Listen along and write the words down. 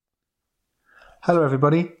Hello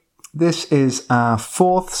everybody, this is our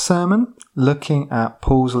fourth sermon looking at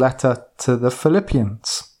Paul's letter to the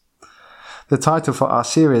Philippians. The title for our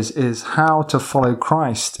series is How to Follow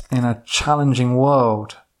Christ in a Challenging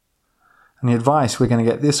World. And the advice we're going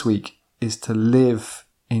to get this week is to live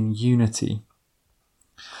in unity.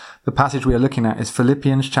 The passage we are looking at is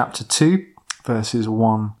Philippians chapter 2, verses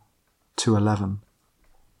 1 to 11.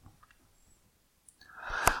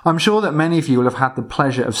 I'm sure that many of you will have had the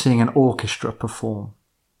pleasure of seeing an orchestra perform.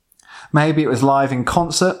 Maybe it was live in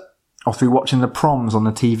concert or through watching the proms on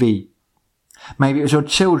the TV. Maybe it was your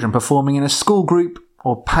children performing in a school group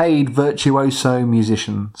or paid virtuoso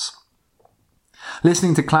musicians.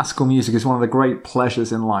 Listening to classical music is one of the great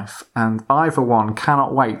pleasures in life, and I, for one,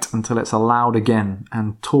 cannot wait until it's allowed again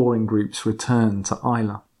and touring groups return to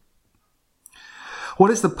Isla. What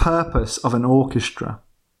is the purpose of an orchestra?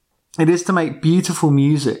 It is to make beautiful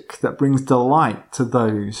music that brings delight to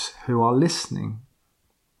those who are listening.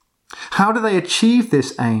 How do they achieve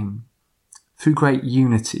this aim? Through great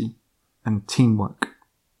unity and teamwork.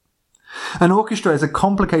 An orchestra is a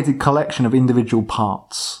complicated collection of individual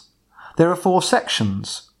parts. There are 4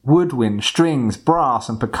 sections: woodwind, strings, brass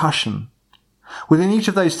and percussion. Within each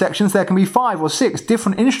of those sections there can be 5 or 6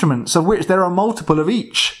 different instruments, of which there are multiple of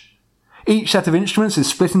each. Each set of instruments is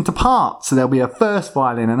split into parts, so there'll be a first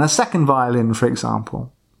violin and a second violin, for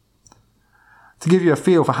example. To give you a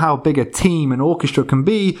feel for how big a team an orchestra can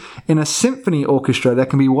be, in a symphony orchestra there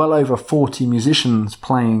can be well over 40 musicians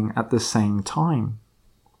playing at the same time.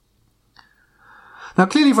 Now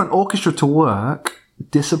clearly for an orchestra to work,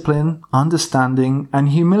 discipline, understanding and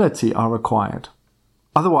humility are required.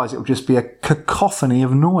 Otherwise it will just be a cacophony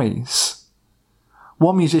of noise.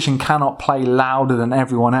 One musician cannot play louder than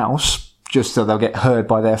everyone else, just so they'll get heard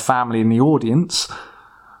by their family in the audience,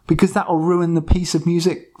 because that will ruin the piece of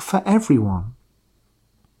music for everyone.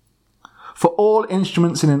 For all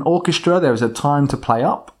instruments in an orchestra, there is a time to play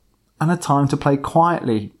up and a time to play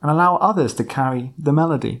quietly and allow others to carry the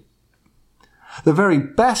melody. The very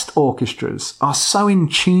best orchestras are so in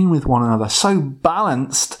tune with one another, so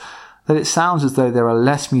balanced, that it sounds as though there are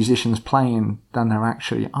less musicians playing than there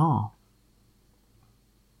actually are.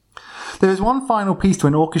 There is one final piece to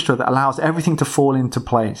an orchestra that allows everything to fall into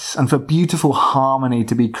place and for beautiful harmony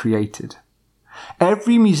to be created.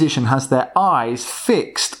 Every musician has their eyes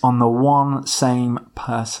fixed on the one same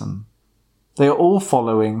person. They are all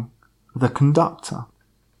following the conductor.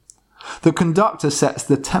 The conductor sets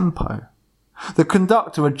the tempo. The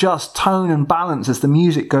conductor adjusts tone and balance as the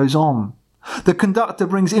music goes on. The conductor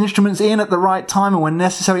brings instruments in at the right time and when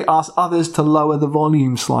necessary asks others to lower the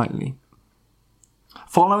volume slightly.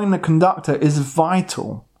 Following the conductor is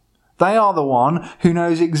vital. They are the one who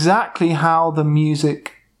knows exactly how the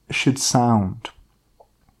music should sound.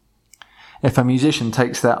 If a musician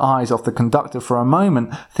takes their eyes off the conductor for a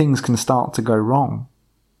moment, things can start to go wrong.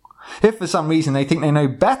 If for some reason they think they know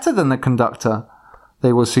better than the conductor,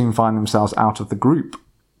 they will soon find themselves out of the group.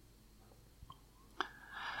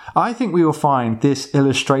 I think we will find this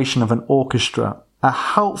illustration of an orchestra a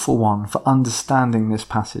helpful one for understanding this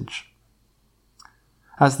passage.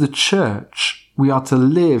 As the church, we are to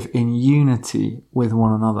live in unity with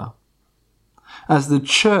one another. As the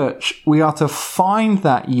church, we are to find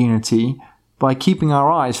that unity by keeping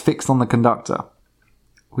our eyes fixed on the conductor.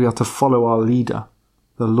 We are to follow our leader,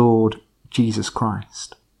 the Lord Jesus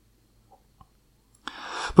Christ.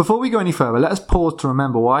 Before we go any further, let us pause to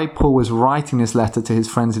remember why Paul was writing this letter to his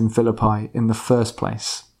friends in Philippi in the first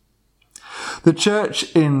place. The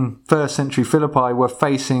church in first century Philippi were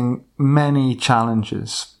facing many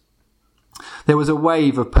challenges. There was a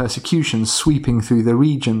wave of persecution sweeping through the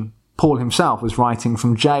region. Paul himself was writing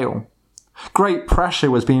from jail. Great pressure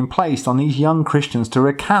was being placed on these young Christians to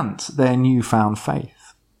recant their newfound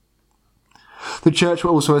faith. The church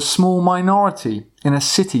were also a small minority in a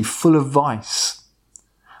city full of vice.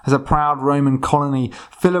 As a proud Roman colony,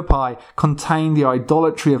 Philippi contained the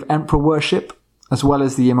idolatry of emperor worship, as well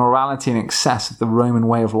as the immorality and excess of the Roman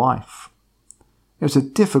way of life. It was a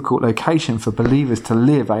difficult location for believers to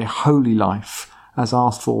live a holy life as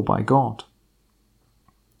asked for by God.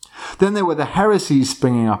 Then there were the heresies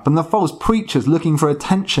springing up and the false preachers looking for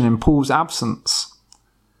attention in Paul's absence.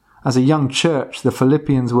 As a young church, the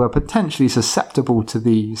Philippians were potentially susceptible to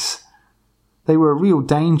these. They were a real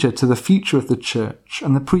danger to the future of the church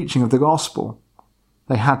and the preaching of the gospel.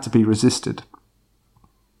 They had to be resisted.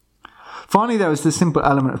 Finally, there was the simple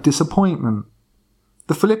element of disappointment.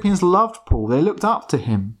 The Philippians loved Paul. They looked up to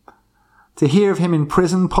him. To hear of him in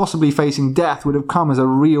prison, possibly facing death, would have come as a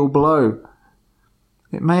real blow.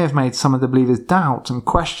 It may have made some of the believers doubt and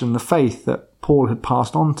question the faith that Paul had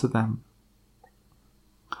passed on to them.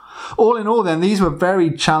 All in all then, these were very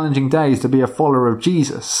challenging days to be a follower of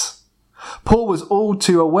Jesus. Paul was all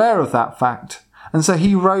too aware of that fact, and so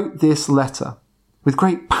he wrote this letter with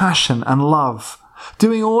great passion and love,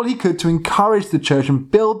 doing all he could to encourage the church and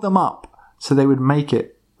build them up so they would make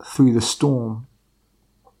it through the storm.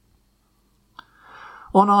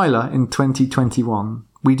 On Isla in 2021,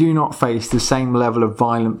 we do not face the same level of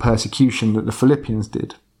violent persecution that the Philippians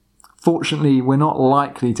did. Fortunately, we're not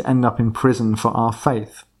likely to end up in prison for our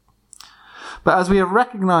faith. But as we have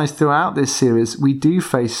recognised throughout this series, we do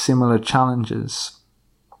face similar challenges.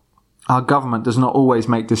 Our government does not always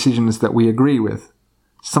make decisions that we agree with.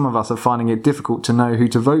 Some of us are finding it difficult to know who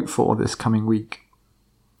to vote for this coming week.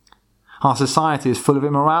 Our society is full of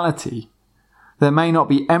immorality. There may not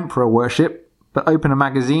be emperor worship, but open a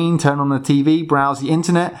magazine, turn on the TV, browse the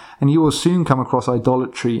internet, and you will soon come across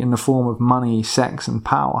idolatry in the form of money, sex, and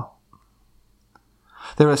power.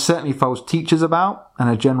 There are certainly false teachers about, and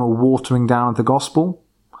a general watering down of the gospel.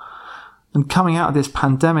 And coming out of this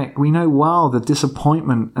pandemic, we know well the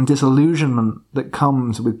disappointment and disillusionment that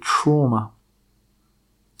comes with trauma.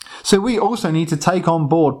 So we also need to take on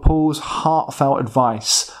board Paul's heartfelt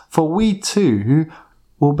advice, for we too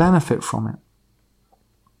will benefit from it.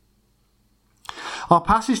 Our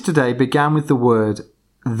passage today began with the word,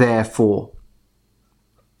 therefore.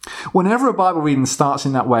 Whenever a Bible reading starts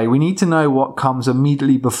in that way, we need to know what comes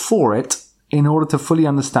immediately before it in order to fully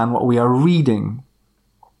understand what we are reading.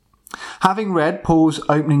 Having read Paul's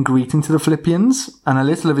opening greeting to the Philippians and a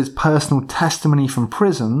little of his personal testimony from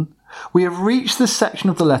prison, we have reached the section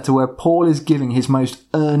of the letter where Paul is giving his most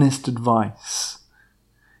earnest advice.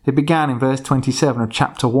 It began in verse 27 of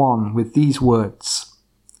chapter 1 with these words,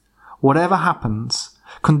 "Whatever happens,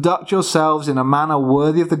 conduct yourselves in a manner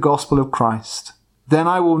worthy of the gospel of Christ. Then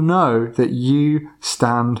I will know that you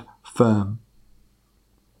stand firm."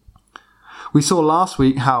 We saw last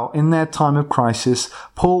week how, in their time of crisis,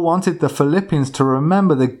 Paul wanted the Philippians to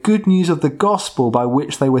remember the good news of the gospel by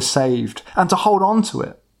which they were saved, and to hold on to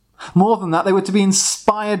it. More than that, they were to be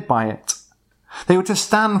inspired by it. They were to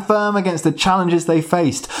stand firm against the challenges they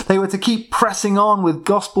faced. They were to keep pressing on with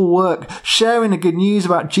gospel work, sharing the good news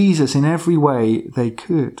about Jesus in every way they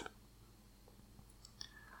could.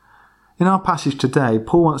 In our passage today,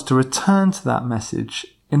 Paul wants to return to that message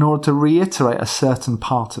in order to reiterate a certain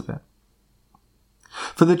part of it.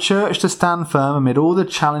 For the church to stand firm amid all the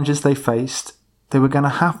challenges they faced, they were going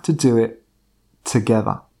to have to do it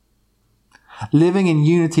together. Living in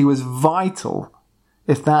unity was vital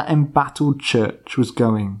if that embattled church was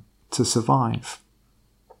going to survive.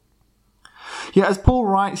 Yet as Paul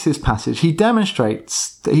writes this passage, he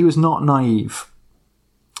demonstrates that he was not naive.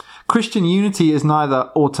 Christian unity is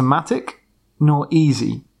neither automatic nor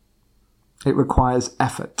easy. It requires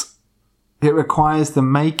effort. It requires the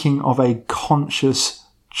making of a conscious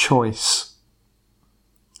choice.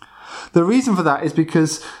 The reason for that is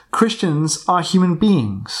because Christians are human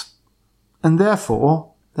beings, and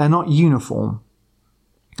therefore they're not uniform.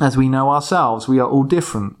 As we know ourselves, we are all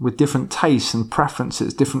different, with different tastes and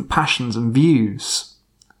preferences, different passions and views.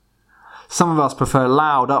 Some of us prefer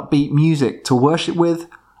loud, upbeat music to worship with.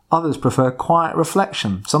 Others prefer quiet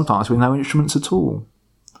reflection, sometimes with no instruments at all.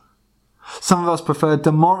 Some of us prefer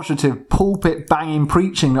demonstrative, pulpit-banging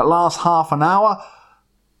preaching that lasts half an hour.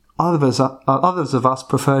 Others of us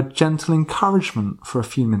prefer gentle encouragement for a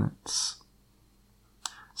few minutes.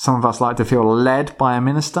 Some of us like to feel led by a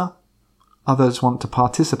minister. Others want to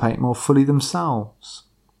participate more fully themselves.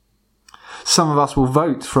 Some of us will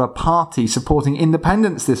vote for a party supporting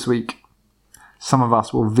independence this week. Some of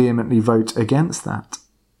us will vehemently vote against that.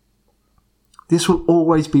 This will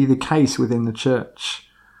always be the case within the church.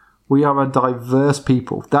 We are a diverse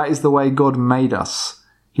people. That is the way God made us.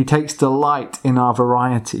 He takes delight in our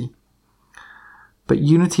variety. But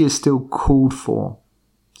unity is still called for,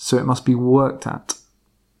 so it must be worked at.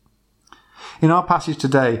 In our passage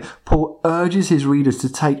today, Paul urges his readers to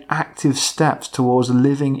take active steps towards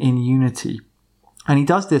living in unity. And he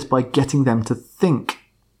does this by getting them to think.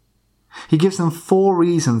 He gives them 4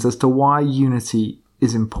 reasons as to why unity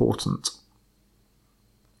is important.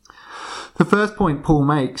 The first point Paul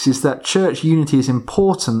makes is that church unity is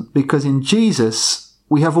important because in Jesus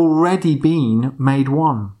we have already been made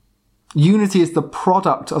one. Unity is the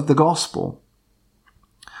product of the gospel.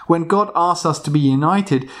 When God asks us to be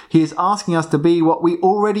united, he is asking us to be what we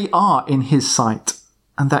already are in his sight,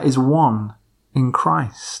 and that is one in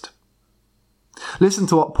Christ. Listen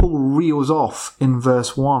to what Paul reels off in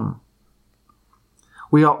verse 1.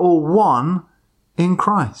 We are all one in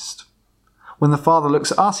Christ. When the Father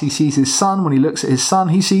looks at us, he sees his Son. When he looks at his Son,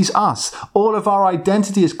 he sees us. All of our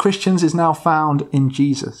identity as Christians is now found in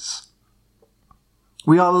Jesus.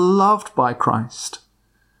 We are loved by Christ.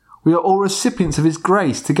 We are all recipients of his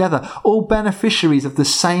grace together, all beneficiaries of the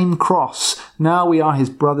same cross. Now we are his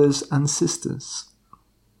brothers and sisters.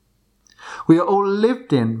 We are all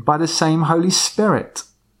lived in by the same Holy Spirit.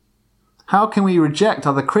 How can we reject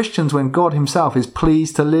other Christians when God himself is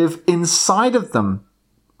pleased to live inside of them?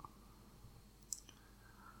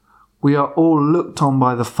 We are all looked on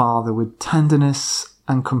by the Father with tenderness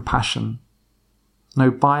and compassion. No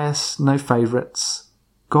bias, no favourites.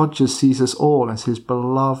 God just sees us all as his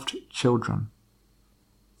beloved children.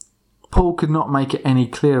 Paul could not make it any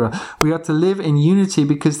clearer. We are to live in unity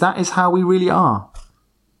because that is how we really are.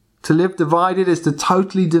 To live divided is to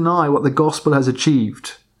totally deny what the gospel has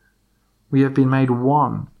achieved. We have been made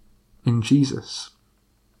one in Jesus.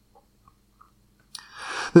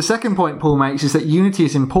 The second point Paul makes is that unity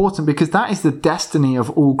is important because that is the destiny of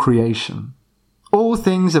all creation. All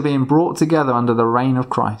things are being brought together under the reign of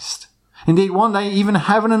Christ. Indeed, one day even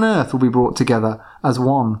heaven and earth will be brought together as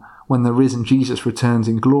one when the risen Jesus returns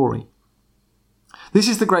in glory. This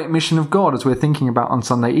is the great mission of God as we're thinking about on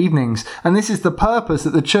Sunday evenings, and this is the purpose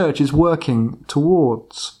that the church is working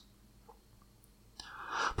towards.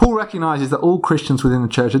 Paul recognises that all Christians within the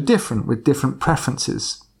church are different, with different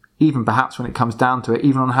preferences, even perhaps when it comes down to it,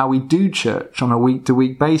 even on how we do church on a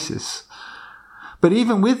week-to-week basis. But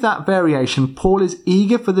even with that variation, Paul is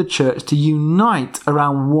eager for the church to unite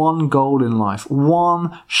around one goal in life,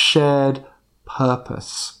 one shared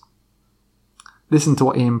purpose. Listen to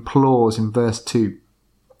what he implores in verse 2.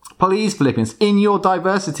 Please, Philippians, in your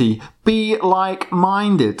diversity, be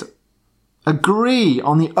like-minded. Agree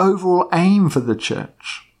on the overall aim for the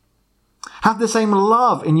church. Have the same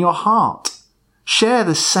love in your heart. Share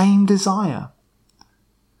the same desire.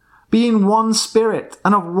 Be in one spirit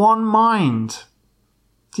and of one mind.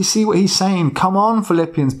 Do you see what he's saying? Come on,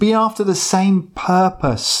 Philippians, be after the same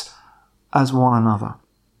purpose as one another.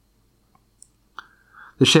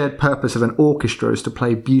 The shared purpose of an orchestra is to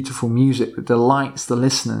play beautiful music that delights the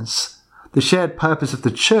listeners. The shared purpose of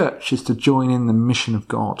the church is to join in the mission of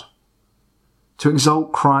God, to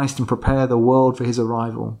exalt Christ and prepare the world for his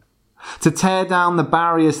arrival, to tear down the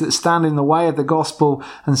barriers that stand in the way of the gospel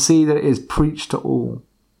and see that it is preached to all.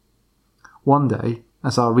 One day,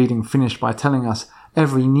 as our reading finished by telling us,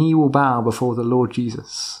 every knee will bow before the Lord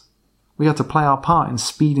Jesus. We are to play our part in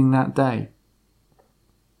speeding that day.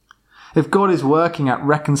 If God is working at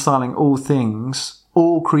reconciling all things,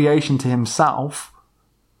 all creation to himself,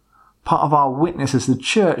 part of our witness as the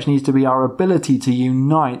church needs to be our ability to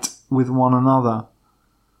unite with one another.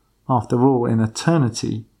 After all, in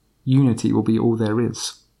eternity, unity will be all there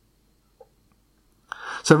is.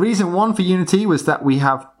 So reason one for unity was that we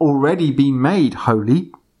have already been made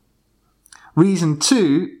holy. Reason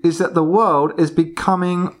two is that the world is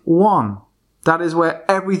becoming one. That is where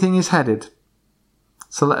everything is headed.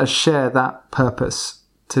 So let us share that purpose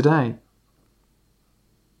today.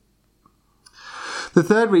 The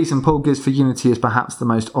third reason Paul gives for unity is perhaps the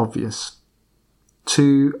most obvious.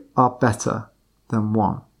 Two are better than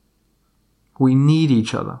one. We need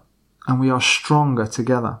each other, and we are stronger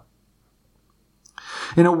together.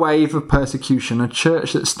 In a wave of persecution, a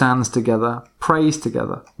church that stands together, prays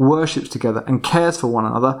together, worships together, and cares for one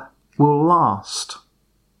another will last.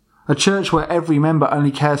 A church where every member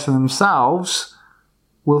only cares for themselves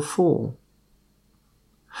will fall.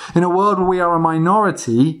 In a world where we are a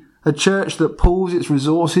minority, a church that pools its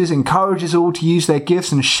resources, encourages all to use their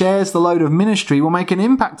gifts, and shares the load of ministry will make an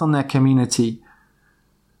impact on their community.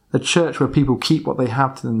 A church where people keep what they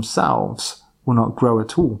have to themselves will not grow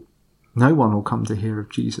at all. No one will come to hear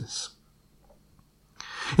of Jesus.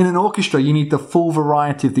 In an orchestra, you need the full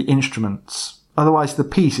variety of the instruments. Otherwise, the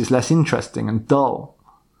piece is less interesting and dull.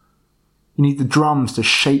 You need the drums to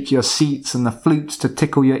shake your seats and the flutes to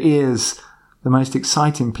tickle your ears. The most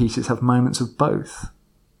exciting pieces have moments of both.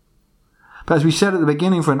 But as we said at the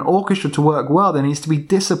beginning, for an orchestra to work well, there needs to be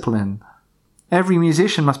discipline. Every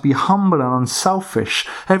musician must be humble and unselfish.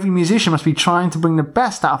 Every musician must be trying to bring the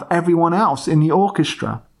best out of everyone else in the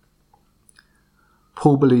orchestra.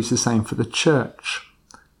 Paul believes the same for the church.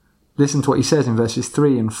 Listen to what he says in verses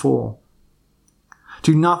 3 and 4.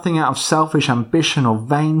 Do nothing out of selfish ambition or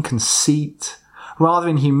vain conceit. Rather,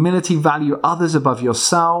 in humility, value others above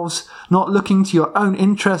yourselves, not looking to your own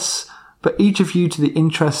interests, but each of you to the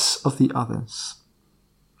interests of the others.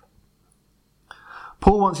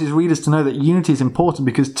 Paul wants his readers to know that unity is important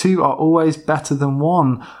because two are always better than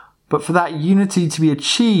one. But for that unity to be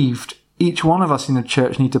achieved, each one of us in the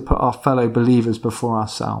church need to put our fellow believers before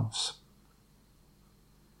ourselves.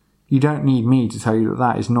 You don't need me to tell you that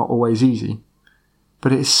that is not always easy.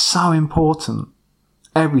 But it is so important.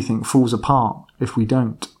 Everything falls apart if we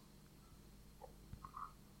don't.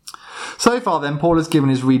 So far then, Paul has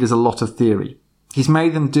given his readers a lot of theory. He's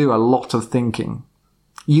made them do a lot of thinking.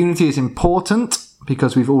 Unity is important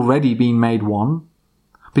because we've already been made one,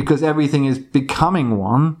 because everything is becoming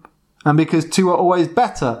one, and because two are always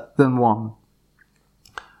better than one.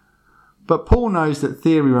 But Paul knows that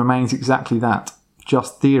theory remains exactly that,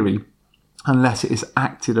 just theory, unless it is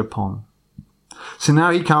acted upon. So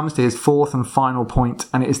now he comes to his fourth and final point,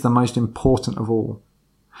 and it is the most important of all.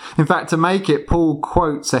 In fact, to make it, Paul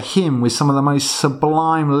quotes a hymn with some of the most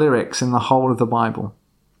sublime lyrics in the whole of the Bible.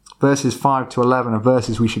 Verses 5 to 11 are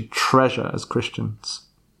verses we should treasure as Christians.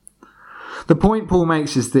 The point Paul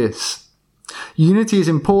makes is this: unity is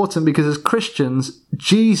important because as Christians,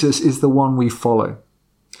 Jesus is the one we follow.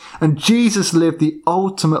 And Jesus lived the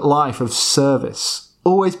ultimate life of service,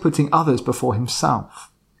 always putting others before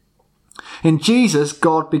himself. In Jesus,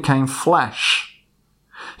 God became flesh.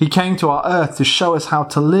 He came to our earth to show us how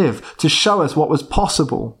to live, to show us what was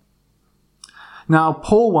possible. Now,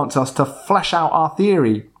 Paul wants us to flesh out our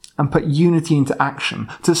theory and put unity into action,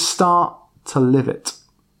 to start to live it.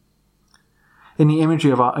 In the imagery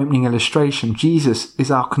of our opening illustration, Jesus is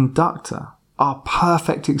our conductor, our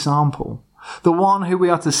perfect example, the one who we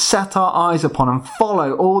are to set our eyes upon and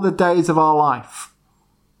follow all the days of our life.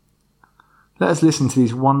 Let us listen to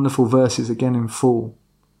these wonderful verses again in full.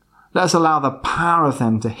 Let us allow the power of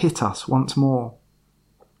them to hit us once more.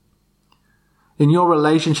 In your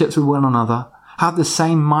relationships with one another, have the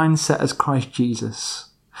same mindset as Christ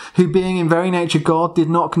Jesus, who being in very nature God, did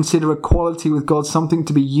not consider equality with God something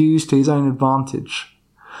to be used to his own advantage.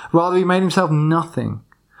 Rather, he made himself nothing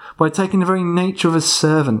by taking the very nature of a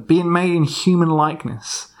servant, being made in human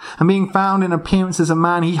likeness, and being found in appearance as a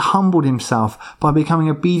man, he humbled himself by becoming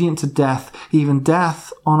obedient to death, even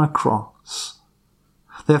death on a cross.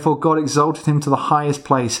 Therefore God exalted him to the highest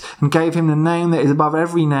place and gave him the name that is above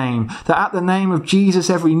every name, that at the name of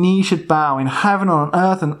Jesus every knee should bow in heaven, on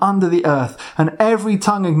earth and under the earth, and every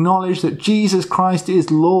tongue acknowledge that Jesus Christ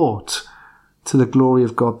is Lord, to the glory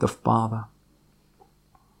of God the Father.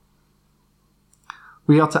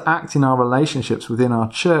 We are to act in our relationships within our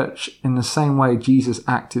church in the same way Jesus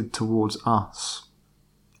acted towards us.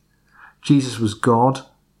 Jesus was God,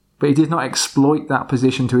 but he did not exploit that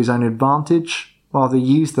position to his own advantage. Rather, he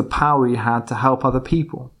used the power he had to help other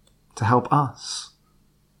people, to help us.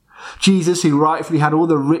 Jesus, who rightfully had all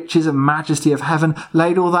the riches and majesty of heaven,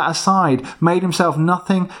 laid all that aside, made himself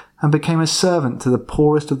nothing, and became a servant to the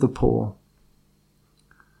poorest of the poor.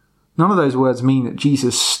 None of those words mean that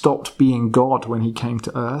Jesus stopped being God when he came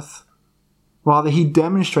to earth. Rather, he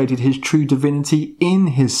demonstrated his true divinity in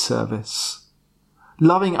his service.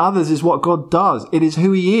 Loving others is what God does. It is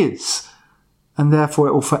who he is. And therefore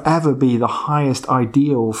it will forever be the highest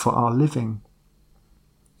ideal for our living.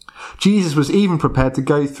 Jesus was even prepared to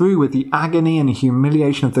go through with the agony and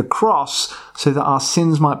humiliation of the cross so that our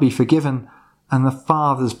sins might be forgiven and the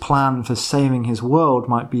Father's plan for saving his world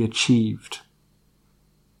might be achieved.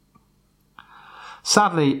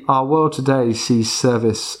 Sadly, our world today sees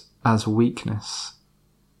service as weakness.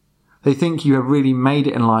 They think you have really made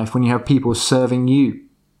it in life when you have people serving you.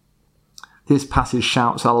 This passage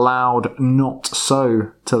shouts a loud "not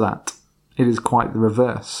so" to that. It is quite the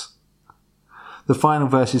reverse. The final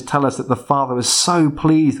verses tell us that the Father was so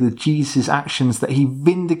pleased with Jesus' actions that he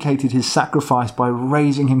vindicated his sacrifice by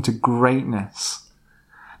raising him to greatness.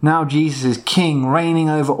 Now Jesus is king, reigning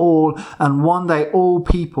over all, and one day all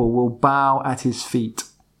people will bow at his feet.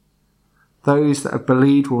 Those that have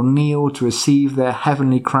believed will kneel to receive their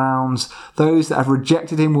heavenly crowns. Those that have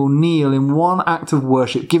rejected him will kneel in one act of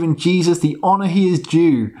worship, giving Jesus the honour he is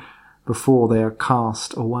due before they are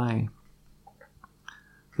cast away.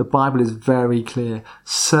 The Bible is very clear.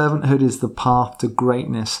 Servanthood is the path to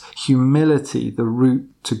greatness, humility the route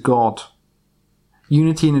to God.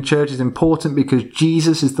 Unity in the church is important because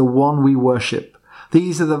Jesus is the one we worship.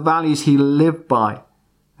 These are the values he lived by,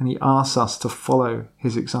 and he asks us to follow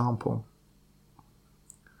his example.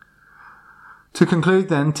 To conclude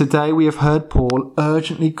then, today we have heard Paul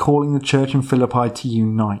urgently calling the church in Philippi to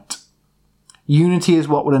unite. Unity is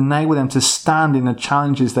what would enable them to stand in the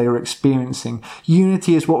challenges they are experiencing.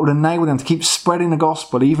 Unity is what would enable them to keep spreading the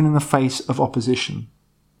gospel even in the face of opposition.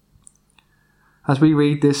 As we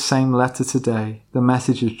read this same letter today, the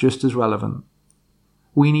message is just as relevant.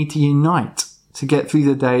 We need to unite to get through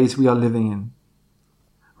the days we are living in.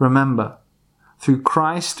 Remember, through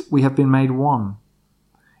Christ we have been made one.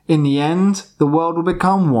 In the end, the world will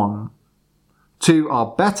become one. Two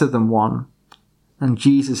are better than one, and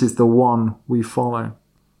Jesus is the one we follow.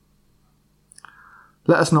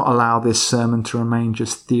 Let us not allow this sermon to remain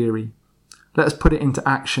just theory. Let us put it into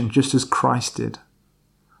action just as Christ did.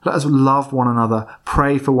 Let us love one another,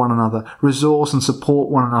 pray for one another, resource and support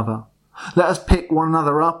one another. Let us pick one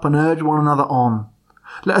another up and urge one another on.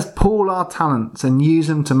 Let us pool our talents and use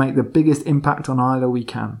them to make the biggest impact on either we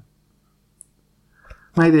can.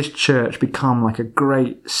 May this church become like a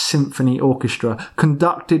great symphony orchestra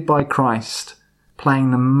conducted by Christ,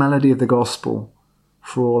 playing the melody of the gospel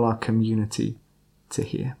for all our community to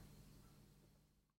hear.